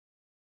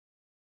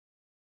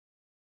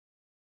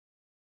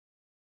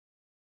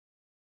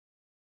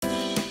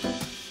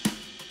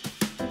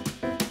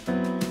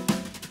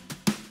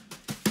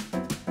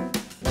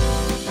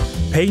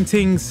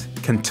Paintings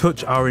can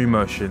touch our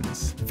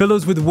emotions, fill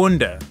us with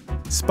wonder,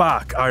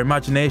 spark our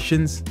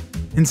imaginations,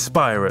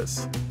 inspire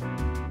us.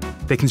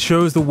 They can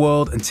show us the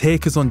world and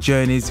take us on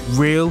journeys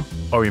real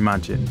or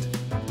imagined.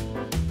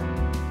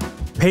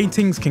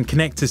 Paintings can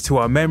connect us to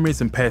our memories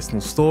and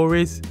personal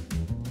stories,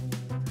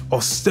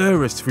 or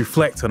stir us to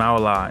reflect on our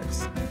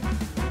lives.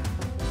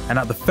 And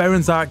at the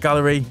Ferens Art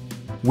Gallery,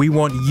 we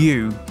want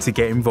you to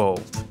get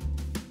involved.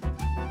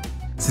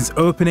 Since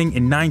opening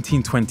in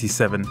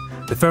 1927,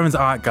 the Ferens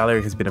Art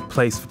Gallery has been a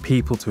place for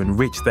people to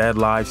enrich their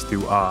lives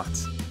through art.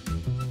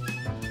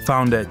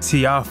 Founder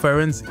T.R.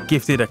 Ferens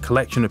gifted a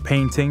collection of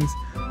paintings,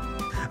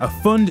 a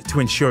fund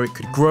to ensure it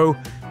could grow,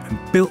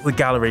 and built the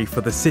gallery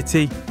for the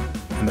city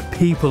and the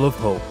people of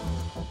Hull.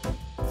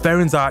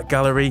 Ferens Art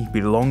Gallery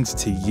belongs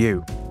to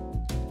you.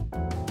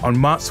 On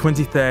March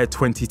 23,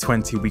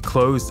 2020, we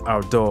closed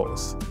our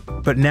doors.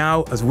 But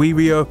now, as we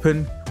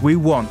reopen, we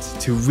want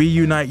to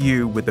reunite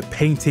you with the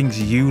paintings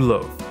you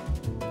love.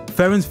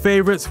 Ferens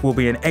Favourites will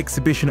be an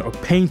exhibition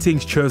of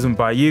paintings chosen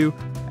by you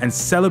and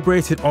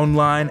celebrated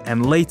online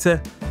and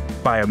later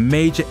by a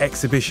major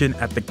exhibition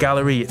at the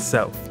gallery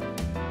itself.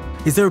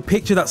 Is there a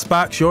picture that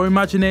sparks your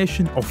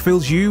imagination or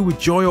fills you with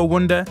joy or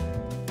wonder?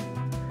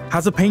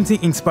 Has a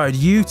painting inspired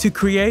you to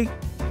create?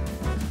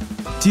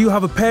 Do you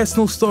have a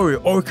personal story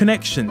or a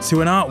connection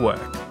to an artwork?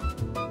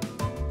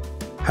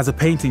 Has a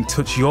painting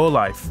touched your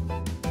life,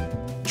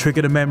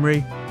 triggered a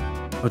memory,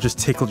 or just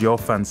tickled your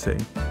fancy?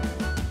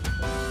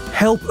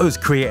 Help us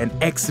create an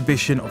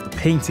exhibition of the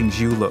paintings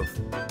you love.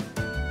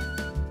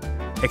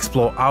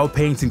 Explore our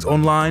paintings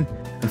online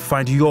and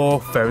find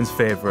your Ferens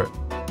favourite.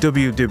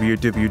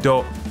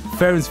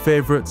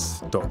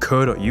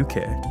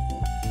 www.ferensfavourites.co.uk